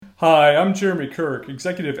Hi, I'm Jeremy Kirk,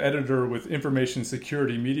 Executive Editor with Information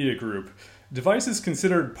Security Media Group. Devices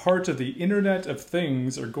considered part of the Internet of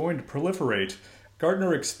Things are going to proliferate.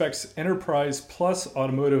 Gartner expects enterprise plus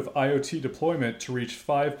automotive IoT deployment to reach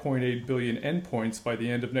 5.8 billion endpoints by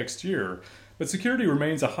the end of next year. But security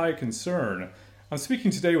remains a high concern. I'm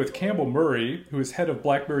speaking today with Campbell Murray, who is head of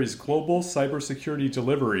BlackBerry's global cybersecurity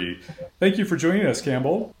delivery. Thank you for joining us,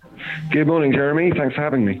 Campbell. Good morning, Jeremy. Thanks for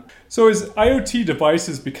having me. So as IoT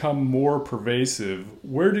devices become more pervasive,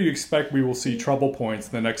 where do you expect we will see trouble points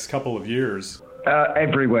in the next couple of years?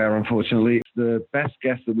 Everywhere, unfortunately. The best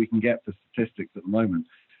guess that we can get for statistics at the moment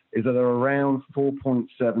is that there are around 4.7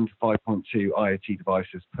 to 5.2 IoT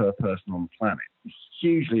devices per person on the planet.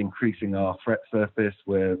 Hugely increasing our threat surface.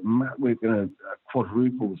 We're going to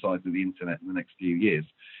quadruple the size of the internet in the next few years.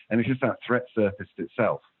 And it's just that threat surface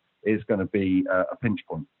itself is going to be a pinch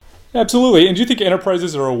point. Absolutely. And do you think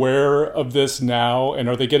enterprises are aware of this now? And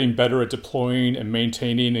are they getting better at deploying and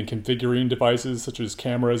maintaining and configuring devices such as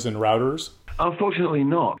cameras and routers? Unfortunately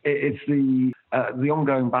not. It's the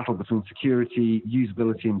ongoing battle between security,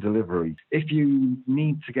 usability, and delivery. If you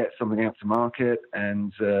need to get something out to market,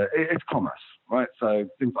 and it's commerce, right? So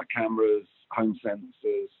things like cameras, home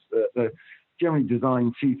sensors, they're generally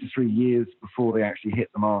designed 2 to 3 years before they actually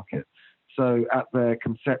hit the market. So at their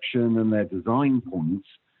conception and their design points,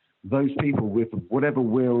 those people with whatever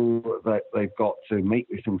will that they've got to make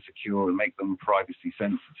these things secure and make them privacy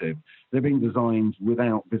sensitive, they're being designed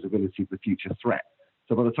without visibility of the future threat.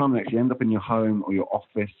 So by the time they actually end up in your home or your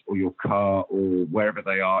office or your car or wherever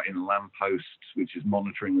they are in a lamppost, which is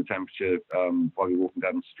monitoring the temperature while you're walking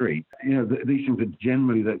down the street, these things are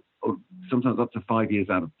generally sometimes up to 5 years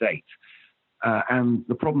out of date. And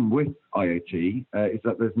the problem with IoT is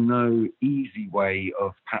that there's no easy way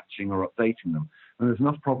of patching or updating them. And there's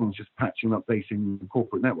enough problems just patching and updating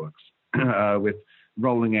corporate networks with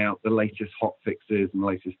rolling out the latest hot fixes and the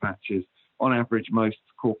latest patches. On average, most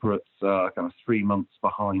corporates are kind of 3 months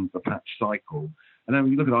behind the patch cycle. And then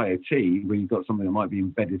when you look at IoT, where you've got something that might be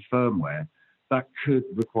embedded firmware, that could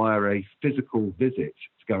require a physical visit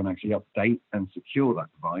to go and actually update and secure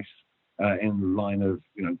that device in the line of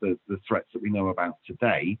the threats that we know about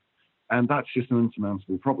today. And that's just an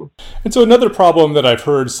insurmountable problem. And so another problem that I've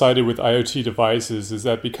heard cited with IoT devices is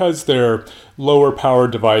that because they're lower power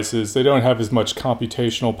devices, they don't have as much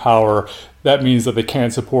computational power. That means that they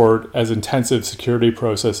can't support as intensive security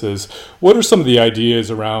processes. What are some of the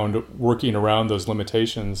ideas around working around those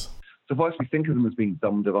limitations? So whilst we think of them as being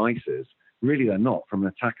dumb devices, really they're not. From an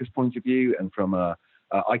attacker's point of view and from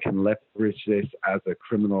I can leverage this as a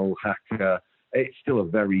criminal hacker, it's still a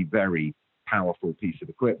very, very powerful piece of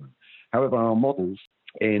equipment. However, our models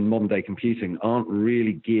in modern day computing aren't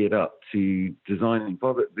really geared up to designing.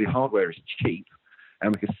 Well, the hardware is cheap,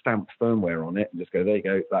 and we can stamp firmware on it and just go, there you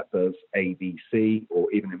go, that does A, B, C,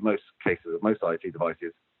 or even in most cases of most IoT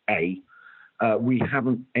devices, A. We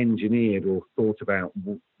haven't engineered or thought about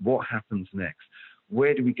what happens next.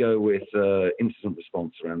 Where do we go with incident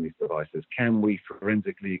response around these devices? Can we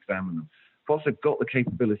forensically examine them? Whilst they've got the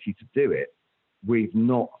capability to do it, we've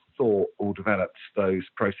not thought or developed those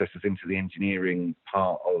processes into the engineering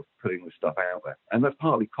part of putting the stuff out there. And that's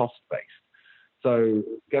partly cost-based. So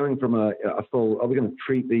going from a full, are we going to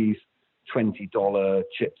treat these $20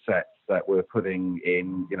 chipsets that we're putting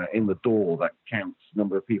in the door that counts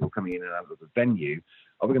number of people coming in and out of the venue?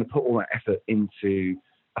 Are we going to put all that effort into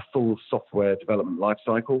a full software development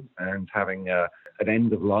lifecycle and having an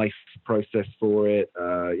end-of-life process for it,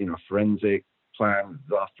 a forensic plan,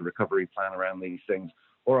 disaster recovery plan around these things?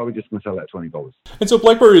 Or are we just going to sell that at $20? And so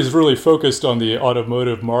BlackBerry is really focused on the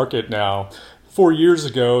automotive market now. 4 years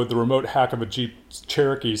ago, the remote hack of a Jeep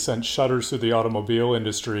Cherokee sent shudders through the automobile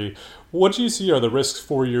industry. What do you see are the risks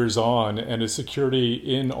 4 years on, and is security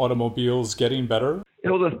in automobiles getting better?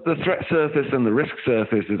 The threat surface and the risk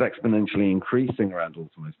surface is exponentially increasing around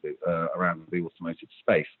the automotive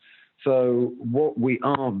space. So what we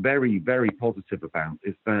are very, very positive about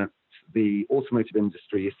is that the automotive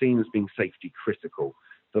industry is seen as being safety critical.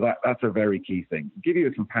 So that's a very key thing. To give you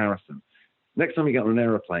a comparison, next time you get on an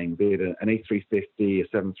aeroplane, be it an A350, a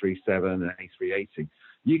 737, an A380,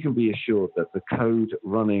 you can be assured that the code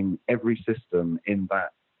running every system in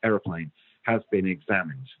that aeroplane has been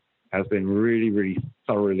examined, has been really, really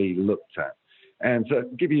thoroughly looked at. And to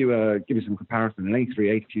give you some comparison, an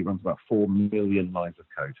A380 runs about 4 million lines of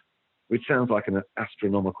code, which sounds like an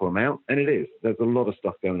astronomical amount, and it is. There's a lot of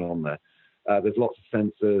stuff going on there. There's lots of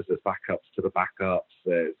sensors, there's backups to the backups,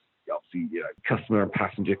 there's obviously customer and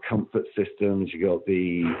passenger comfort systems, you've got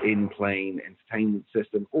the in-plane entertainment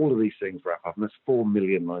system, all of these things wrap up, and there's 4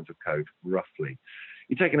 million lines of code, roughly.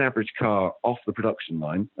 You take an average car off the production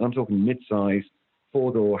line, and I'm talking mid-size,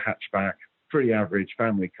 4-door hatchback, pretty average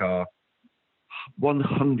family car,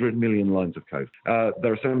 100 million lines of code.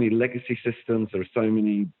 There are so many legacy systems. There are so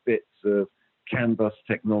many bits of CAN bus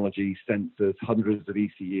technology, sensors, hundreds of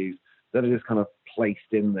ECUs that are just kind of placed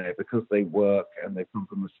in there because they work and they come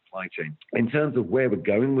from the supply chain. In terms of where we're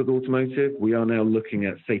going with automotive, we are now looking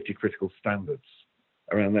at safety critical standards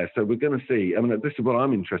around there. So we're going to see, this is what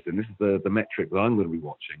I'm interested in. This is the metric that I'm going to be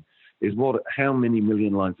watching, is how many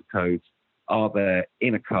million lines of code are there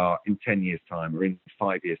in a car in 10 years' time or in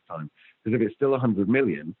 5 years' time? Because if it's still 100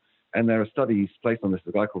 million, and there are studies placed on this,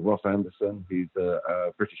 a guy called Ross Anderson, who's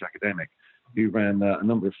a British academic, who ran a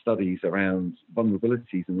number of studies around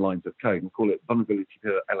vulnerabilities in lines of code, and call it vulnerability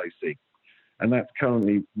per LOC. And that's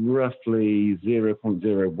currently roughly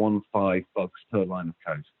 0.015 bugs per line of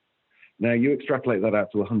code. Now, you extrapolate that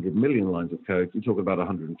out to 100 million lines of code, you're talking about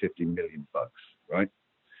 150 million bugs, right?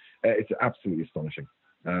 It's absolutely astonishing,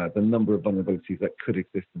 the number of vulnerabilities that could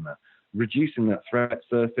exist in that. Reducing that threat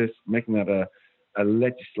surface, making that a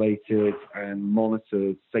legislated and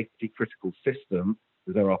monitored safety critical system.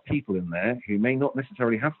 There are people in there who may not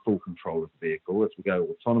necessarily have full control of the vehicle as we go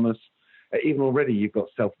autonomous. Even already, you've got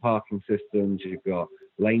self-parking systems, you've got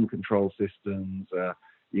lane control systems,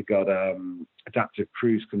 you've got adaptive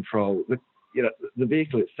cruise control. The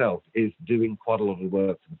vehicle itself is doing quite a lot of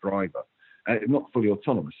work for the driver. It's not fully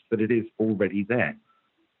autonomous, but it is already there.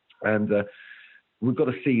 And we've got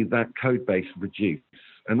to see that code base reduce.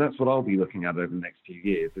 And that's what I'll be looking at over the next few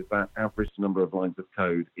years, is that average number of lines of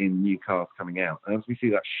code in new cars coming out. And as we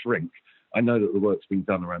see that shrink, I know that the work's being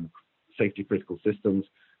done around the safety critical systems,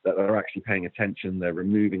 that are actually paying attention. They're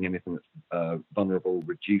removing anything that's vulnerable,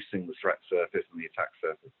 reducing the threat surface and the attack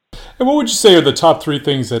surface. And what would you say are the top 3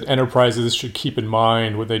 things that enterprises should keep in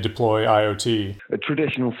mind when they deploy IoT?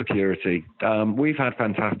 Traditional security. We've had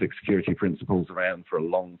fantastic security principles around for a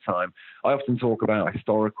long time. I often talk about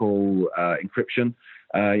historical encryption.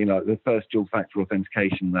 The first dual factor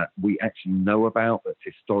authentication that we actually know about that's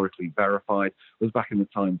historically verified was back in the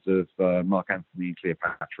times of Mark Antony and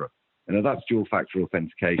Cleopatra. That's dual factor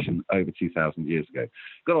authentication over 2,000 years ago.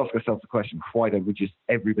 We've got to ask ourselves the question, why don't we just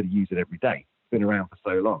everybody use it every day? It's been around for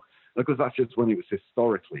so long. Because that's just when it was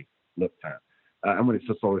historically looked at. And when it's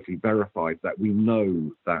historically verified that we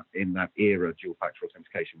know that in that era, dual factor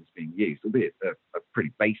authentication was being used, albeit a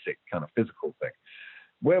pretty basic kind of physical thing.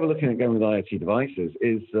 Where we're looking at going with IoT devices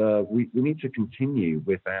is we need to continue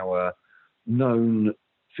with our known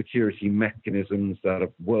security mechanisms that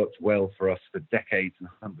have worked well for us for decades and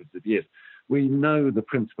hundreds of years. We know the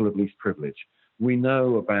principle of least privilege. We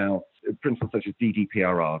know about principles such as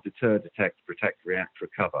DDPRR, deter, detect, protect, react,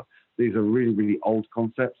 recover. These are really, really old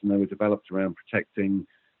concepts, and they were developed around protecting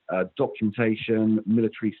documentation,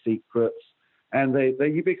 military secrets, and they're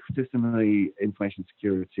ubiquitous in the information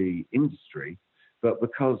security industry. But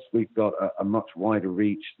because we've got a much wider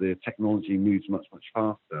reach, the technology moves much, much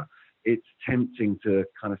faster, it's tempting to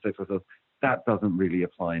kind of say to ourselves, that doesn't really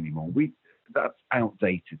apply anymore. That's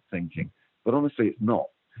outdated thinking. But honestly, it's not.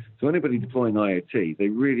 So anybody deploying IoT, they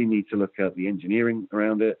really need to look at the engineering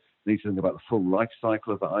around it. They need to think about the full life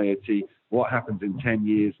cycle of the IoT. What happens in 10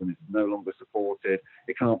 years when it's no longer supported?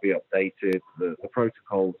 It can't be updated. The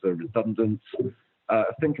protocols are redundant.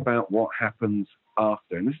 Think about what happens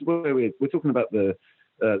after. And this is where we're talking about the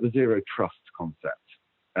zero trust concept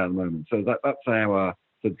at the moment. So that's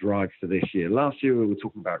the drive for this year. Last year, we were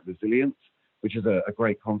talking about resilience, which is a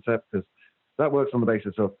great concept because that works on the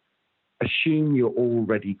basis of assume you're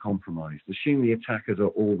already compromised. Assume the attackers are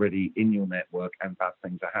already in your network and bad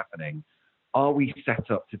things are happening. Are we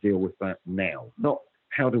set up to deal with that now? Not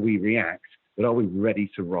how do we react, but are we ready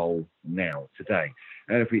to roll now, today?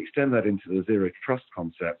 And if we extend that into the zero trust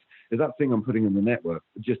concept, is that thing I'm putting in the network,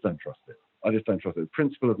 just don't trust it. I just don't trust it. The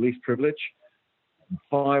principle of least privilege,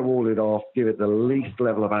 firewall it off, give it the least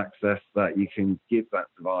level of access that you can give that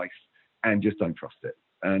device, and just don't trust it.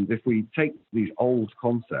 And if we take these old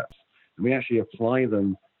concepts and we actually apply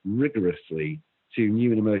them rigorously to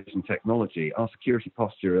new and emerging technology, our security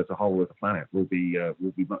posture as a whole as a planet will be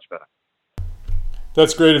much better.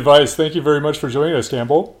 That's great advice. Thank you very much for joining us,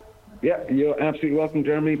 Campbell. Yeah, you're absolutely welcome,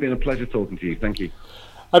 Jeremy. It's been a pleasure talking to you. Thank you.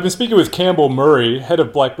 I've been speaking with Campbell Murray, head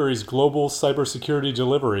of BlackBerry's Global Cybersecurity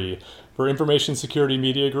Delivery. For Information Security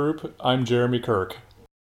Media Group, I'm Jeremy Kirk.